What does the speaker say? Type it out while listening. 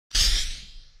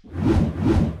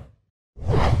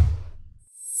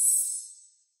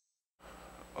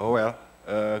Oh well,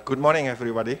 good morning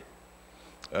everybody.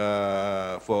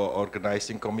 For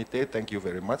organizing committee, thank you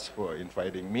very much for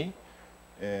inviting me.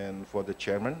 And for the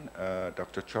chairman,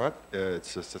 Dr. Chot,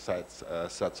 it's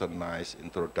such a nice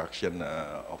introduction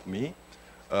of me.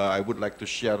 I would like to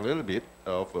share a little bit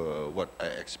of what I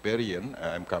experienced.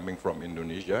 I'm coming from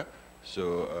Indonesia,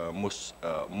 so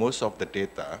most of the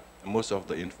data, most of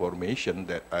the information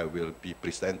that I will be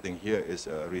presenting here is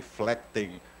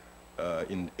reflecting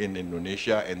in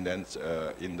Indonesia, and then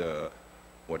in the,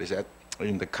 what is that,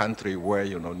 in the country where,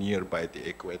 nearby the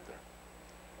equator.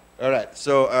 All right,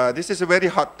 so this is a very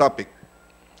hot topic.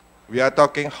 We are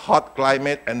talking hot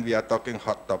climate and we are talking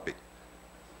hot topic.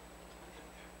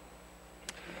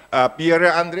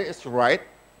 Pierre-Andre is right.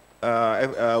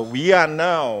 We are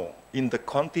now in the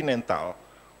continental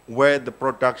where the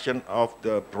production of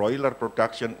the broiler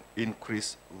production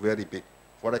increased very big.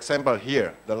 For example,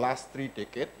 here, the last 3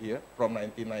 decades here, from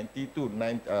 1990 to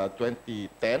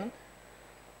 2010,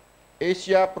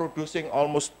 Asia producing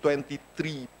almost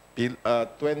 23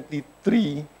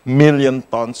 million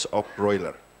tons of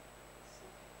broiler.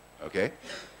 Okay,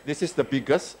 this is the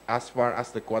biggest as far as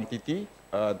the quantity.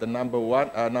 The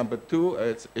number two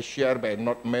is shared by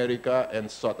North America and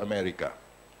South America.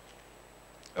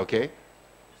 Okay,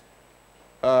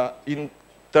 in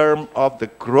terms of the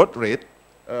growth rate,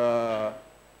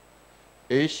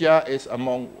 Asia is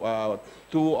among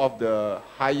 2 of the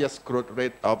highest growth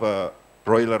rate of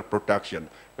broiler production.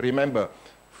 Remember,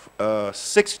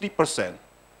 60%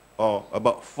 or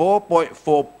about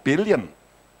 4.4 billion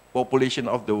population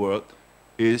of the world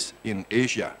is in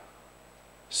Asia.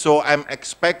 So I'm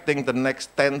expecting the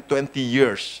next 10, 20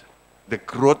 years, the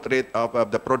growth rate of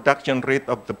the production rate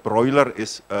of the broiler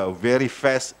is very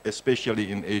fast, especially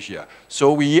in Asia.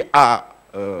 So we are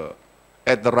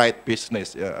at the right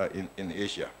business in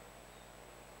Asia.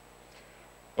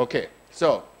 Okay,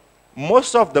 so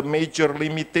most of the major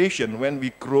limitation when we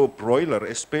grow broiler,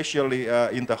 especially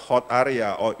in the hot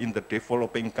area or in the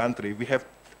developing country, we have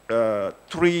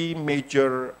 3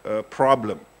 major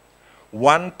problems.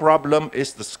 One problem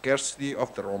is the scarcity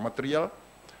of the raw material.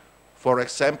 For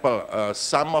example,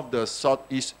 some of the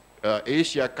Southeast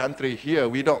Asia country here,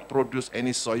 we don't produce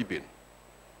any soybean.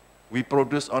 We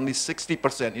produce only 60%.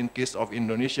 In case of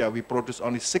Indonesia, we produce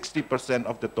only 60%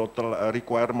 of the total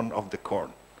requirement of the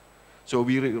corn. So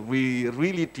we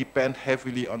really depend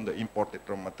heavily on the imported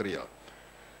raw material.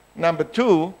 Number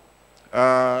 2,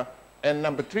 and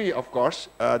number 3, of course,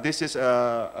 this is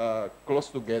close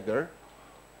together.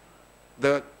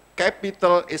 The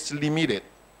capital is limited.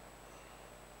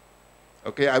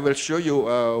 Okay, I will show you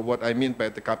what I mean by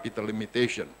the capital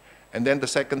limitation. And then the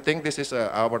second thing, this is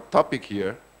our topic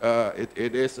here.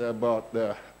 It is about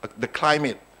the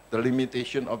climate, the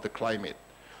limitation of the climate.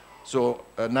 So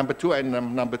number 2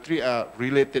 and number 3 are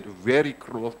related very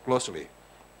closely.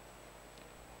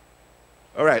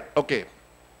 All right, okay.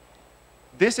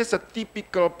 This is a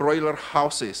typical broiler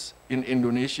houses in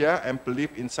Indonesia and believe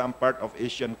in some part of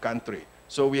Asian country.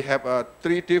 So we have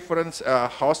 3 different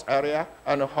house area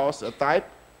and a house type.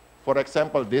 For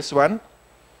example, this one.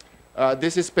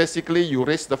 This is basically you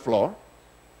raise the floor.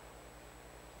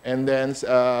 And then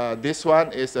this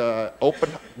one is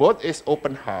open, both is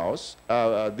open house.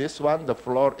 This one, the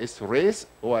floor is raised,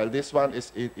 while this one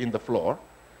is in the floor.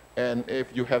 And if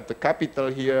you have the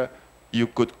capital here, you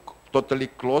could totally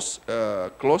close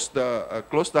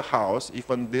the house.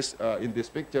 Even this in this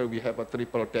picture, we have a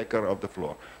triple decker of the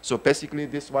floor. So basically,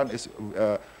 this one is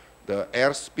the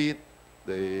air speed,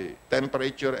 the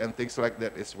temperature, and things like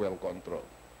that is well controlled.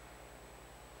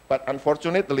 But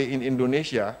unfortunately, in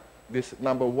Indonesia, this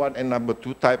number 1 and number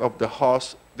 2 type of the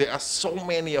house, there are so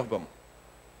many of them.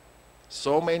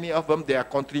 So many of them, they are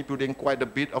contributing quite a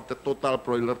bit of the total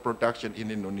broiler production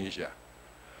in Indonesia.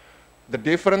 The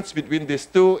difference between these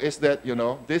 2 is that,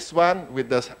 this one with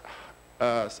the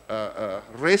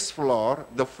raised floor,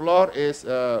 the floor is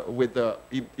with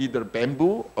either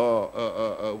bamboo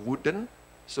or wooden.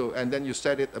 So, and then you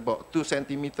set it about 2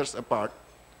 centimeters apart.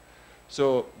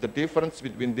 So the difference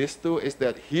between these 2 is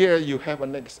that here you have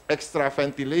an extra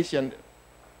ventilation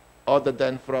other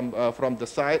than from the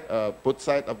side, both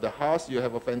side of the house. You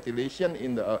have a ventilation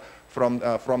in the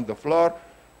from the floor,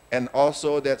 and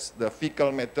also that's the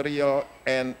fecal material,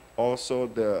 and also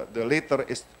the litter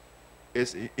is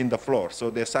in the floor. So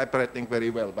they're separating very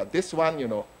well. But this one,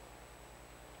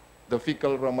 the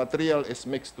fecal raw material is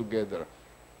mixed together.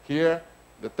 Here,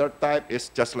 the third type is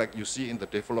just like you see in the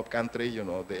developed country,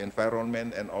 the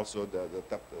environment and also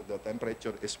the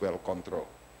temperature is well controlled.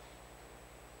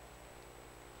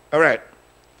 All right,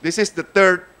 this is the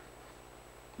third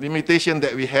limitation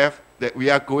that we have that we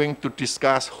are going to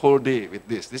discuss whole day with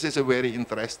this. This is a very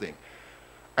interesting.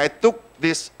 I took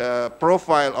this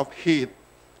profile of heat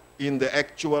in the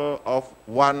actual of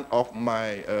one of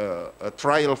my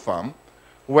trial farm,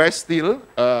 where still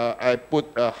I put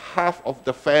half of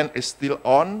the fan is still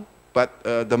on, but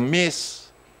the mist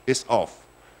is off.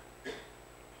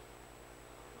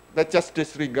 Let's just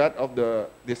disregard of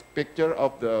this picture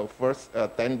of the first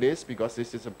 10 days because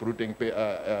this is a brooding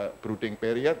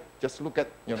period. Just look at,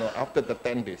 after the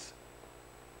 10 days.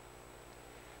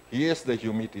 Here's the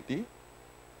humidity,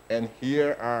 and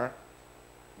here are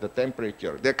the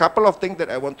temperature. There are a couple of things that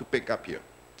I want to pick up here.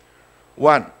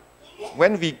 One,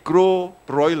 when we grow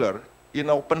broiler in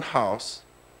open house,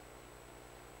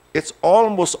 it's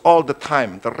almost all the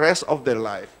time, the rest of their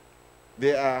life,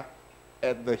 they are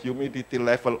at the humidity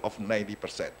level of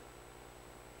 90%.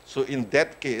 So in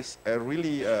that case, I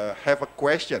really have a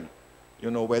question,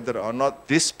 whether or not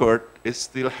this bird is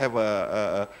still have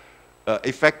a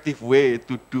effective way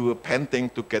to do a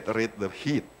panting to get rid of the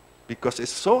heat, because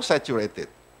it's so saturated.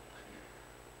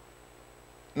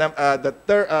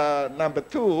 Number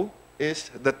two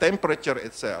is the temperature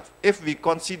itself. If we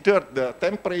consider the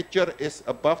temperature is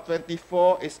above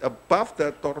 24, is above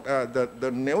the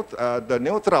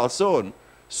neutral zone,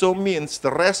 so means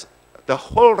the rest, the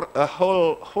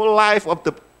whole life of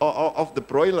the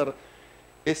broiler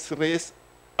is raised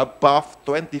above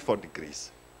 24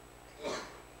 degrees.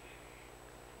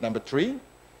 Number three,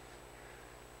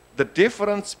 the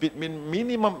difference between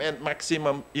minimum and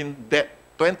maximum in that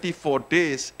 24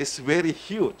 days is very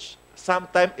huge.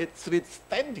 Sometimes it reaches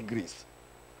 10 degrees.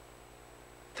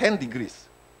 10 degrees.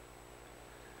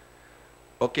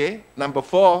 Okay, number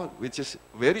four, which is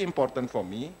very important for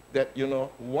me, that,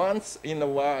 once in a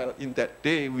while in that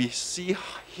day, we see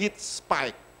heat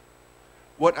spike.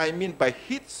 What I mean by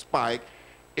heat spike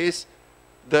is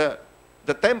the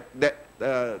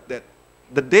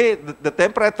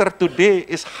temperature today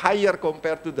is higher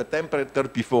compared to the temperature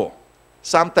before.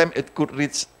 Sometimes it could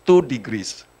reach 2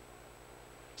 degrees.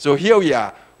 So here we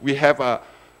are. We have a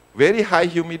very high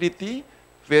humidity,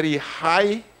 very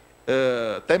high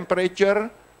temperature,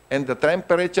 and the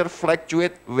temperature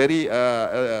fluctuates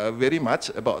very much,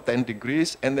 about 10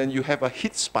 degrees, and then you have a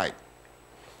heat spike.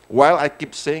 While I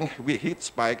keep saying heat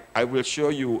spike, I will show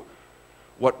you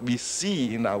what we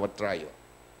see in our trial.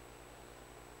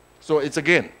 So it's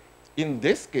again, in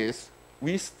this case,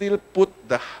 we still put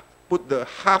the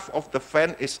half of the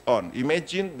fan is on.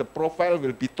 Imagine the profile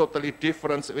will be totally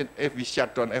different if we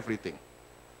shut down everything.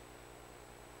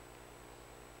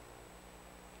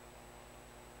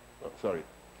 Oh, sorry.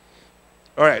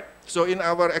 All right. So in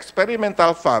our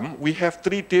experimental farm, we have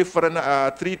three different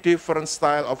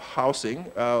style of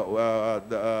housing.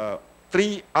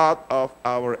 3 out of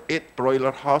our 8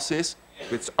 broiler houses,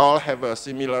 which all have a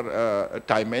similar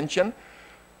dimension.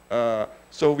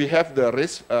 So we have the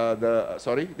risk,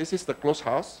 this is the closed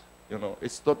house.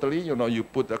 It's totally, you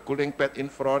put a cooling pad in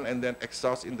front and then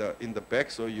exhaust in the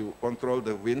back, so you control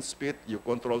the wind speed, you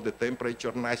control the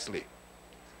temperature nicely.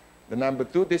 The number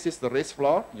 2, this is the raised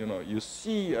floor. You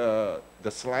see the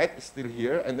slide is still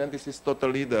here, and then this is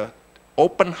totally the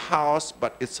open house,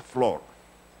 but it's a floor.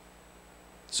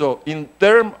 So in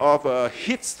terms of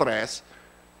heat stress,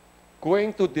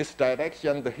 going to this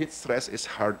direction, the heat stress is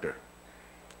harder.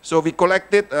 So we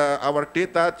collected our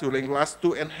data during the last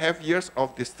 2.5 years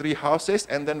of these 3 houses,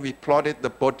 and then we plotted the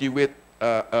body weight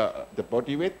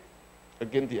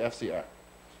against the FCR.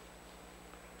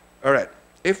 All right.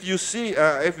 If you see,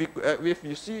 if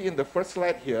you see in the first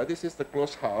slide here, this is the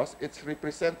closed house. It's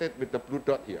represented with the blue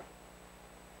dot here.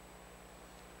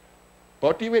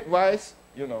 Body weight wise,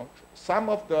 some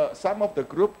of the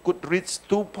group could reach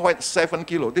 2.7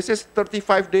 kilo. This is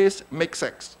 35 days make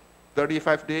sex.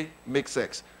 35 day make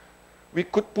sex. We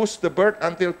could push the bird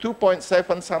until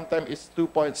 2.7, sometimes it's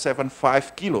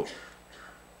 2.75 kilo.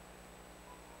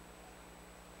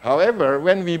 However,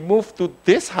 when we move to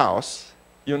this house,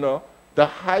 the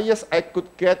highest I could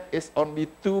get is only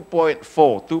 2.4,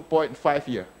 2.5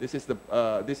 here. This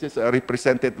is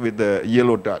represented with the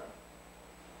yellow dot.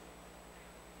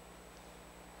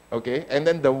 Okay, and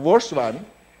then the worst one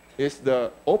is the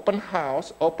open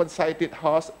house, open-sided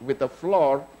house with the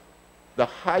floor. The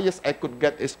highest I could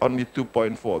get is only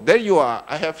 2.4. There you are.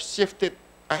 I have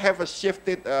a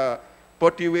shifted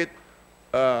body weight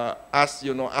as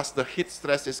the heat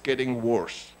stress is getting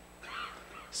worse.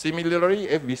 Similarly,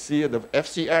 if we see the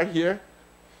FCR here,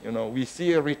 we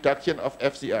see a reduction of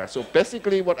FCR. So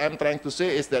basically what I'm trying to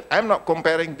say is that I'm not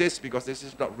comparing this because this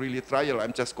is not really trial.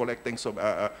 I'm just collecting some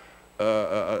the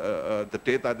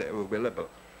data that are available.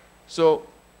 So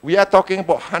We are talking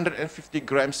about 150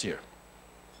 grams here.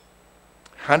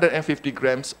 150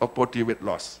 grams of body weight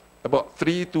loss, about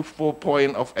 3 to 4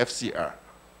 points of FCR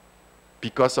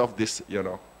because of this,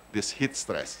 this heat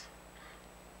stress.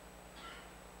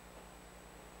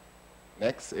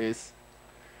 Next is,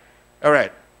 all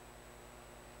right.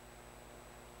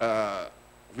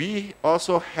 We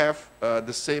also have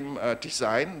the same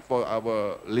design for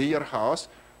our layer house,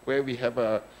 where we have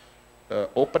a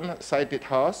open-sided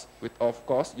house with, of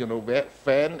course,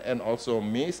 fan and also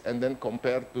mist, and then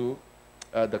compared to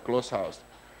the closed house.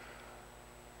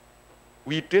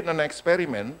 We did an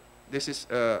experiment. This is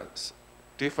a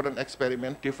different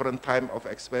experiment, different time of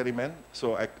experiment.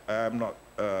 So I'm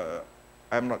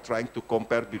not trying to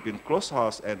compare between closed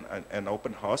house and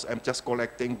open house. I'm just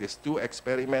collecting these two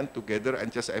experiments together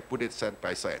and just I put it side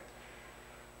by side.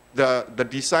 The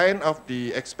design of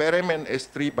the experiment is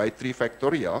 3 by 3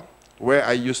 factorial, where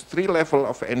I use 3 levels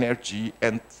of energy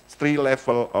and 3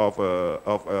 levels of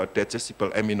digestible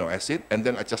amino acid, and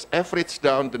then I just average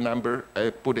down the number,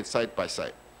 I put it side by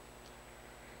side.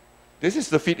 This is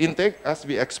the feed intake as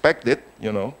we expected,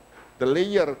 The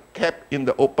layer kept in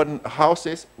the open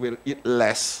houses will eat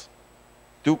less,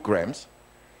 2 grams.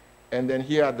 And then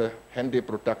here are the handy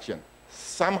production.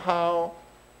 Somehow,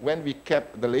 when we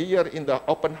kept the layer in the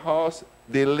open house,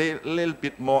 they lay a little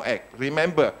bit more egg.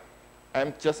 Remember,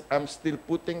 I'm still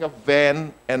putting a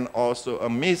van and also a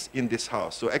mist in this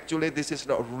house. So actually, this is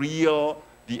not real,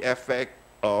 the effect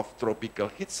of tropical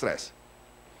heat stress.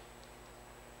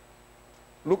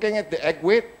 Looking at the egg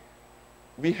weight,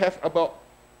 we have about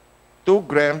 2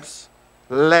 grams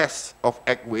less of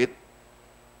egg weight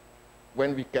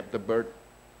when we kept the bird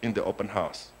in the open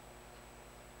house.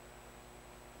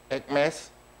 Egg mass,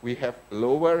 we have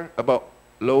lower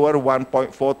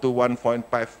 1.4 to 1.5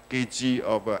 kg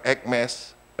of egg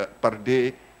mass per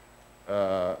day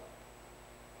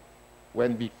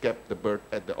when we kept the bird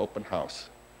at the open house.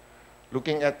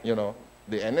 Looking at,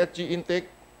 the energy intake,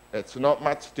 it's not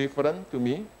much different to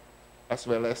me, as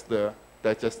well as the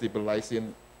digestible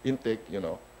lysine intake,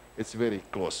 it's very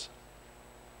close.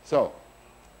 So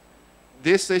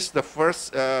this is the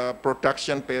first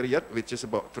production period, which is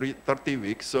about 30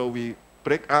 weeks. So we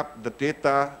break up the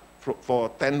data for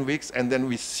 10 weeks, and then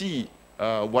we see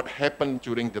what happened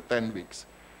during the 10 weeks.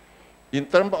 In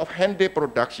terms of hen day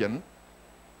production,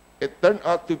 it turned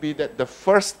out to be that the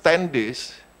first 10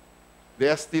 days, they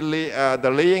are still the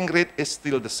laying rate is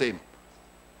still the same.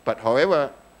 But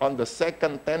however, on the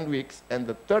second 10 weeks and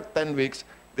the third 10 weeks,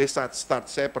 they start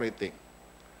separating.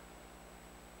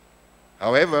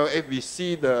 However, if we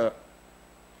see the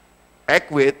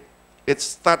egg weight, it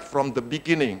starts from the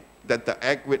beginning that the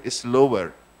egg weight is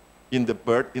lower in the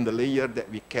bird, in the layer that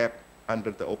we kept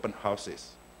under the open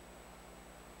houses.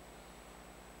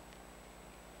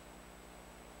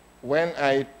 When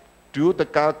I do the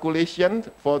calculation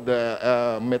for the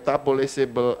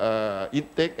metabolizable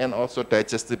intake and also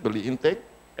digestible intake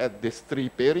at this 3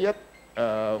 period,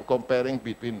 comparing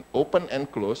between open and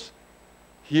closed,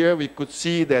 here we could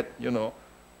see that,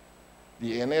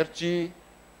 the energy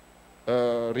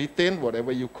retained,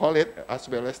 whatever you call it, as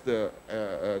well as the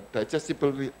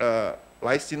digestible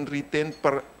lysine retained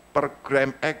per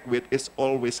gram egg weight is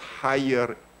always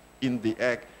higher in the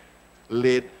egg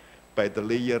laid by the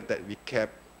layer that we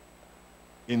kept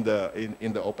in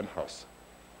the open house.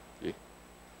 Okay.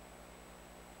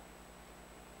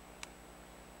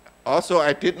 Also,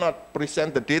 I did not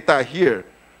present the data here.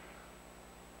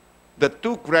 The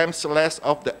 2 grams less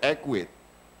of the egg weight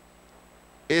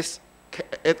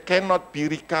it cannot be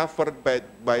recovered by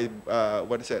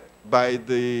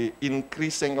the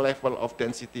increasing level of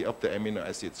density of the amino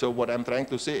acid. So what I'm trying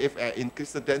to say, if I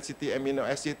increase the density amino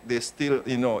acid, they still,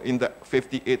 in the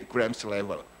 58 grams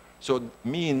level. So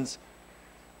means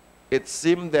it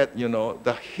seems that,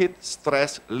 the heat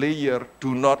stress layer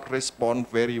do not respond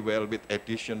very well with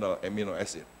additional amino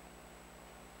acid.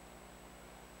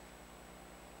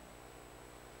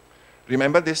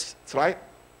 Remember this slide?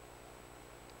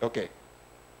 Okay.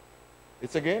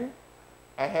 It's again,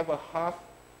 I have a half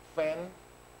fan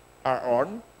are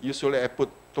on. Usually I put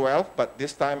 12, but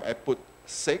this time I put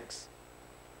 6,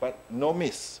 but no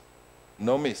miss,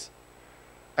 no miss.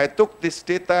 I took this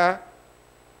data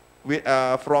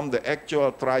from the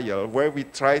actual trial where we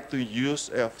tried to use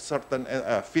a certain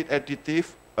feed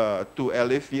additive to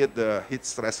alleviate the heat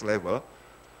stress level.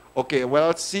 Okay,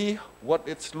 well, see what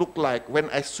it's look like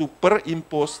when I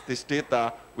superimpose this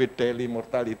data with daily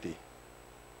mortality.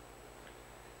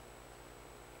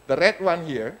 The red one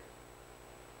here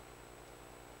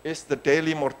is the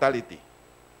daily mortality.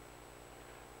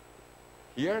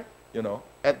 Here,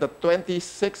 at the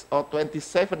 26 or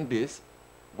 27 days,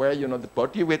 where the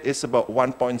body weight is about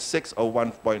 1.6 or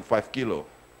 1.5 kilo,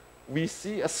 we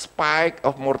see a spike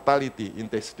of mortality in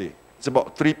this day. It's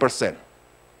about 3%.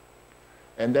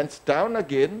 And then it's down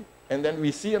again, and then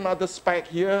we see another spike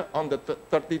here on the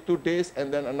 32 days,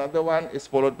 and then another one is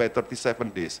followed by 37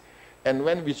 days. And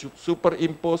when we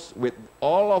superimpose with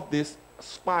all of this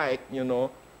spike,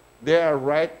 they are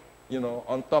right,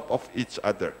 on top of each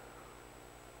other.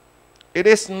 It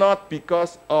is not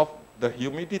because of the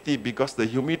humidity, because the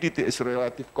humidity is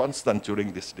relative constant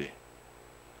during this day.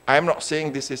 I'm not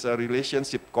saying this is a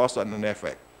relationship cause and an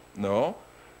effect, no.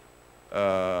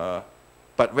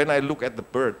 But when I look at the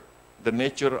bird, the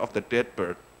nature of the dead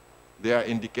bird, they are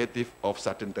indicative of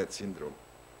sudden death syndrome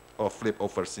or flip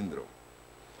over syndrome.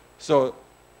 So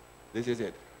this is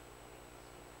it.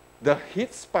 The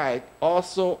heat spike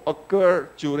also occur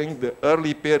during the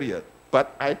early period,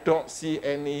 but I don't see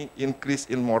any increase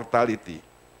in mortality.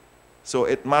 So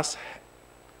it must,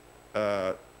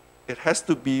 it has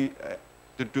to be,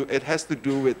 it has to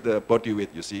do with the body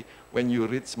weight, you see. When you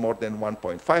reach more than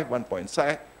 1.5,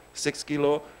 1.6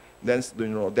 kilo, then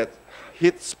that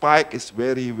heat spike is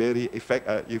very, very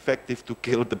effective to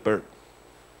kill the bird.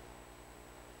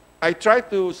 I try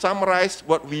to summarize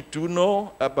what we do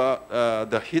know about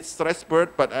the heat stress bird,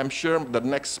 but I'm sure the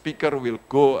next speaker will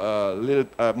go a little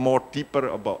more deeper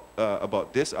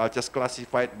about this. I'll just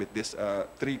classify it with this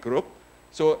three group.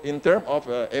 So in terms of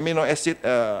amino acid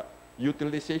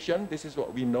utilization, this is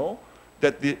what we know,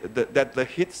 that the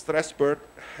heat stress bird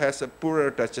has a poorer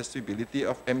digestibility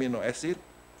of amino acid.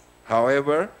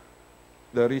 However,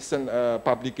 the recent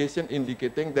publication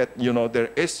indicating that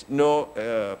there is no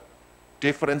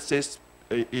differences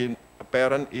in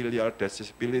apparent ileal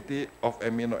digestibility of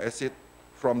amino acid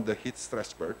from the heat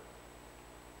stress bird.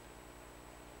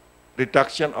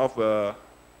 Reduction of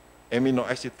amino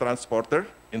acid transporter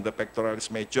in the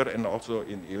pectoralis major and also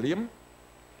in ileum.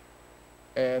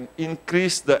 And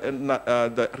increase the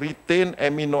retained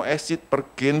amino acid per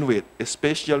gain weight.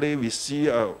 Especially we see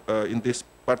in this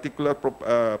particular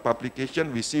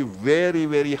publication, we see very,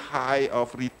 very high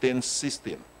of retained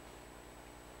cysteine.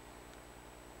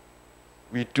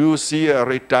 We do see a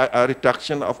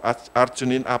reduction of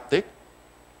arginine uptake,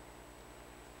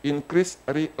 increased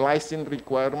lysine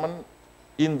requirement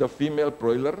in the female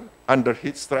broiler under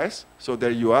heat stress. So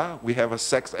there you are, we have a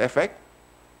sex effect.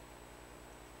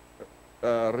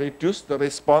 Reduce the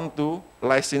response to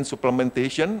lysine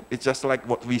supplementation. It's just like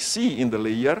what we see in the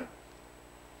layer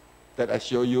that I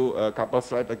showed you a couple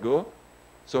slides ago.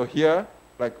 So here,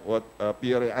 like what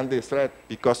Pierre Andre said,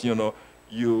 because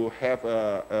you have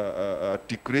a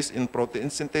decrease in protein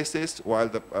synthesis while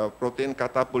the protein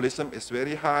catabolism is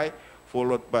very high,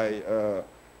 followed by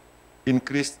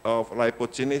increase of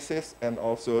lipogenesis and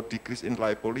also decrease in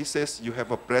lipolysis. You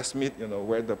have a breast meat,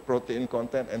 where the protein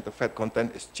content and the fat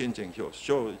content is changing.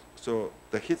 So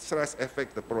the heat stress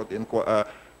affects the protein,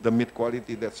 the meat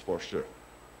quality, that's for sure.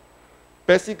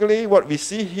 Basically, what we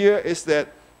see here is that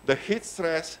the heat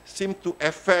stress seems to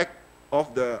affect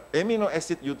of the amino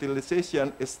acid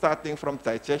utilization is starting from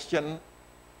digestion,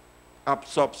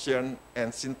 absorption,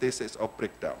 and synthesis or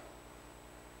breakdown.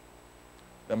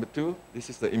 Number two, this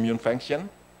is the immune function.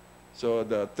 So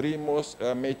the three most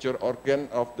major organ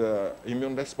of the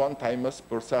immune response, thymus,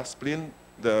 bursa, spleen,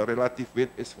 the relative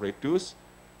weight is reduced.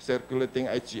 Circulating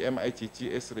IgM, IgG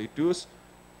is reduced.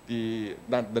 The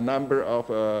number of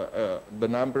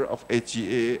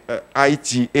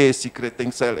IgA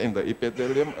secreting cell in the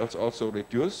epithelium is also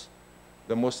reduced.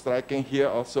 The most striking here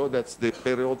also, that's the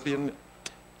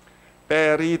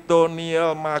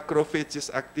peritoneal macrophages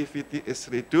activity is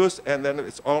reduced, and then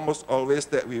it's almost always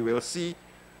that we will see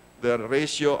the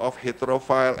ratio of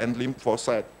heterophile and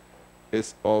lymphocyte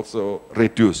is also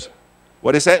reduced.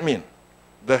 What does that mean?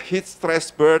 The heat stress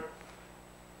bird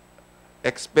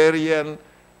experience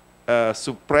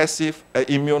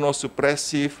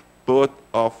immunosuppressive both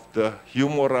of the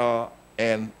humoral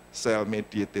and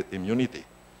cell-mediated immunity.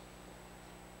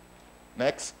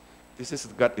 Next, this is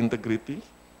gut integrity.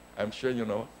 I'm sure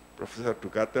Professor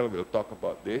Dugatel will talk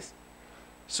about this.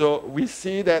 So we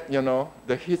see that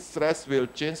the heat stress will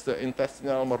change the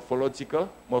intestinal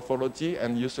morphology,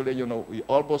 and usually we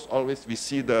almost always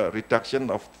see the reduction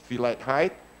of phyllite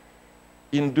height,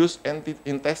 induce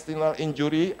intestinal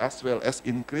injury, as well as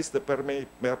increase the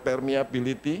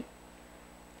permeability,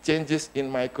 changes in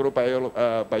microbial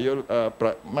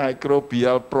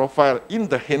profile in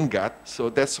the hen gut. So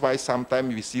that's why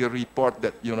sometimes we see a report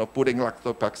that putting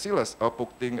lactobacillus or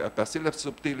putting bacillus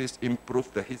subtilis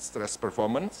improve the heat stress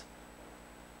performance.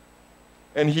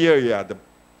 And here, yeah,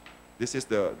 this is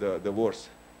the worst.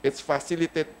 It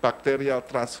facilitates bacterial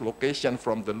translocation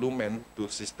from the lumen to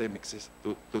systemic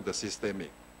to the systemic.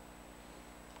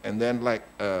 And then like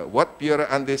what Pierre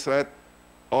Andy said,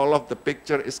 all of the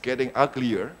picture is getting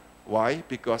uglier. Why?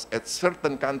 Because at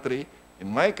certain country, in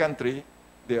my country,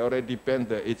 they already banned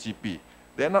the HEP.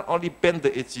 They not only banned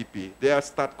the HEP, they are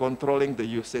start controlling the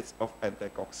usage of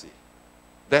anti-cocci.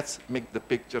 That's make the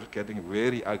picture getting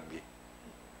very ugly.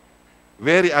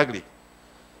 Very ugly.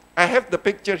 I have the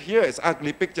picture here, it's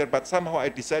ugly picture, but somehow I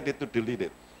decided to delete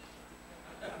it.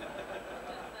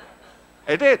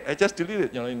 I did, I just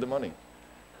deleted it, in the morning.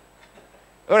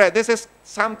 All right, this is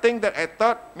something that I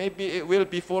thought maybe it will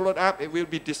be followed up, it will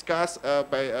be discussed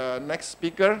by next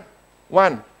speaker.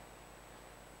 One,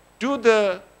 do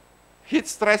the heat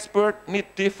stress bird need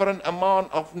different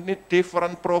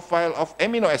different profile of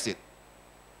amino acid?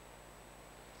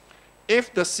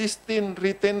 If the cysteine,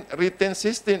 retain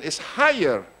cysteine is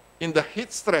higher in the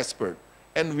heat stress bird,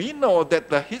 and we know that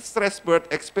the heat stress bird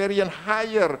experience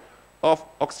higher of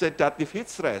oxidative heat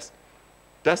stress,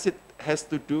 does it has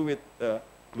to do with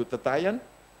glutathione?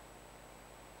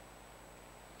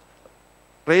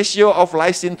 Ratio of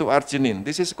lysine to arginine.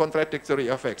 This is a contradictory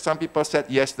effect. Some people said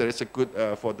yes, there is a good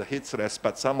for the heat stress,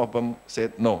 but some of them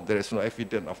said no, there is no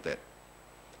evidence of that.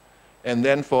 And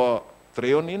then for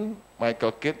threonine,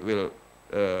 Michael Kidd will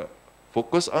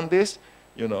focus on this.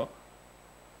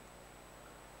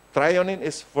 Threonine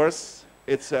is first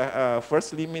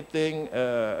limiting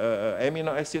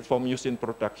amino acid for mucin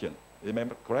production.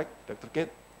 Remember, correct, Dr. Kidd?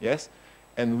 Yes.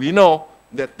 And we know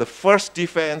that the first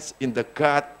defense in the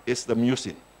gut is the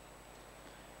mucin.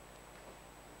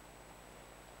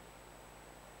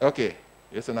 Okay,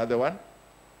 here's another one.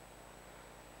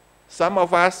 Some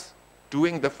of us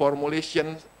doing the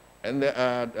formulation and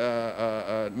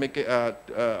make it,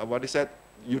 what is that?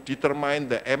 You determine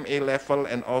the MA level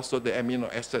and also the amino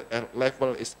acid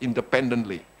level is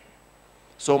independently.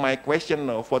 So my question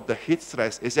now for the heat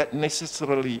stress, is that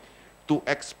necessarily to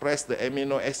express the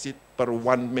amino acid per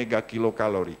 1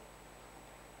 megakilocalorie?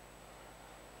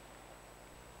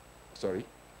 Sorry.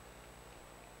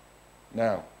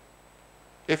 Now,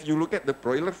 if you look at the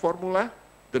broiler formula,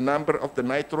 the number of the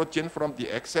nitrogen from the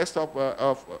excess of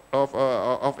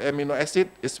amino acid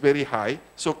is very high.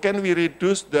 So can we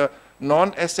reduce the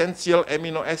non-essential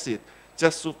amino acid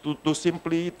just to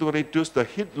simply to reduce the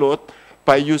heat load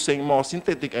by using more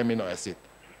synthetic amino acid?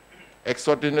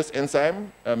 Exogenous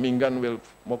enzyme, Mingan will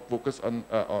focus on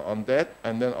that,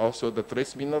 and then also the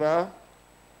trace mineral,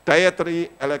 dietary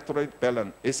electrolyte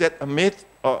balance. Is that a myth,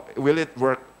 or will it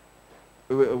work?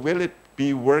 Will it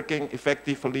be working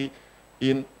effectively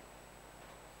in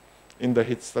the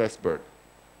heat stress bird?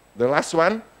 The last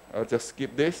one, I'll just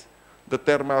skip this, the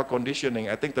thermal conditioning.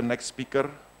 I think the next speaker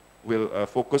will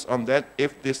focus on that.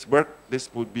 If this works, this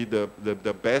would be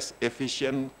the best,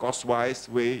 efficient, cost-wise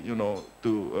way,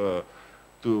 to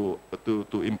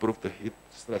improve the heat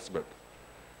stress bird.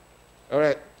 All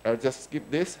right, I'll just skip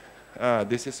this.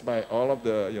 This is all of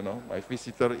the, my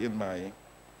visitor in my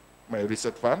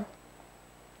research farm.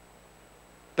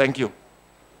 Thank you.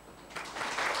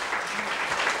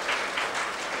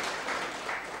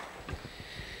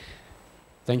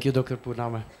 Thank you, Dr.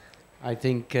 Poernama. I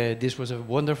think this was a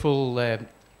wonderful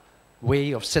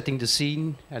way of setting the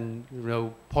scene and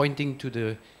pointing to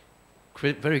the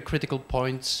very critical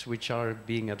points which are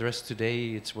being addressed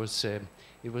today. It was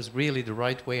really the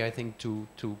right way, I think, to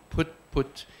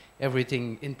put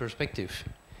everything in perspective.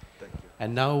 Thank you.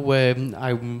 And now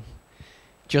I'm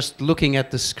just looking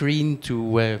at the screen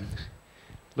to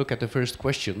look at the first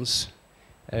questions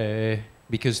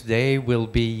because they will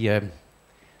be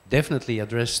definitely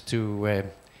addressed to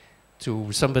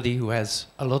somebody who has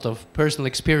a lot of personal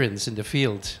experience in the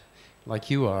field,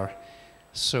 like you are.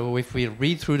 So if we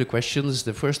read through the questions,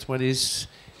 the first one is,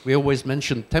 we always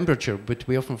mention temperature, but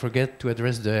we often forget to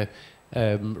address the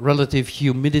relative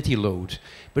humidity load.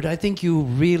 But I think you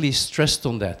really stressed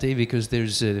on that, because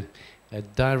there's a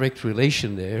direct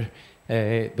relation there.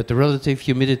 But the relative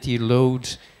humidity load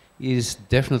is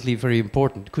definitely very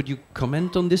important. Could you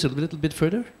comment on this a little bit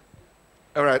further?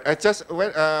 All right, I just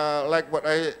went like what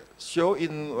I show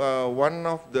in one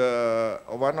of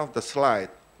the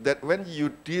slides, that when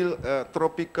you deal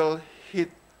tropical heat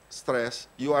stress,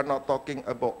 you are not talking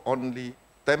about only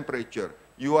temperature.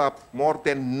 You are more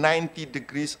than 90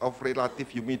 degrees of relative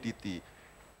humidity.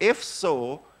 If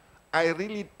so, I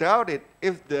really doubt it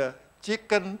if the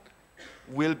chicken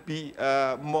will be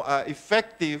more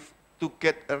effective to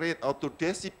get rid or to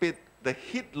dissipate the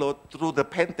heat load through the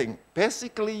panting.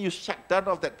 Basically, you shut down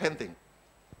of that panting.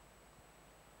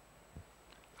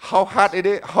 How hard it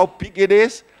is, how big it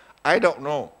is, I don't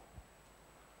know.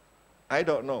 I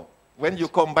don't know. When you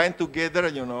combine together,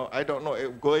 you know, I don't know,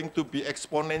 if going to be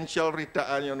exponential,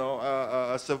 you know,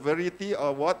 severity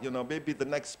or what, you know, maybe the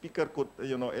next speaker could,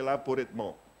 you know, elaborate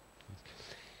more.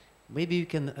 Maybe you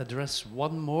can address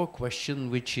one more question,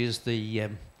 which is the,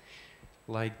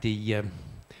 like the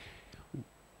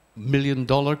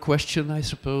 $1,000,000 question, I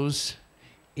suppose.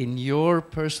 In your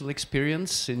personal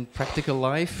experience, in practical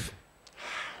life,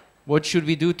 what should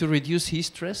we do to reduce heat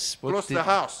stress? Close the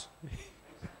house.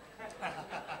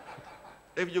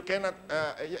 If you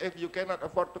cannot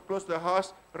afford to close the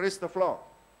house, raise the floor.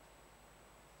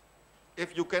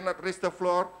 If you cannot raise the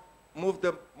floor, move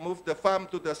the farm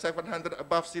to the 700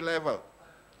 above sea level.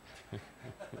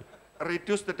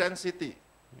 Reduce the density.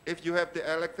 If you have the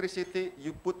electricity,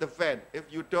 you put the fan. If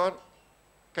you don't,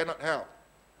 cannot help.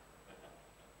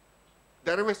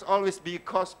 There will always be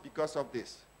cost because of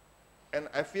this. And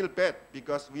I feel bad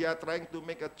because we are trying to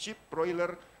make a cheap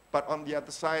broiler, but on the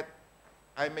other side,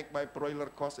 I make my broiler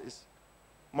cost is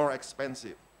more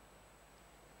expensive.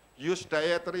 Use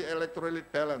dietary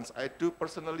electrolyte balance. I do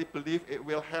personally believe it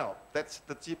will help. That's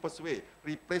the cheapest way.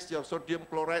 Replace your sodium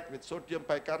chloride with sodium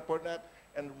bicarbonate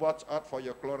and watch out for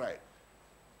your chloride.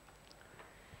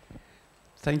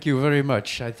 Thank you very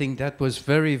much. I think that was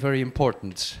very, very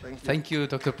important. Thank you. Thank you,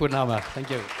 Dr. Poernama. Thank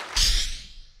you.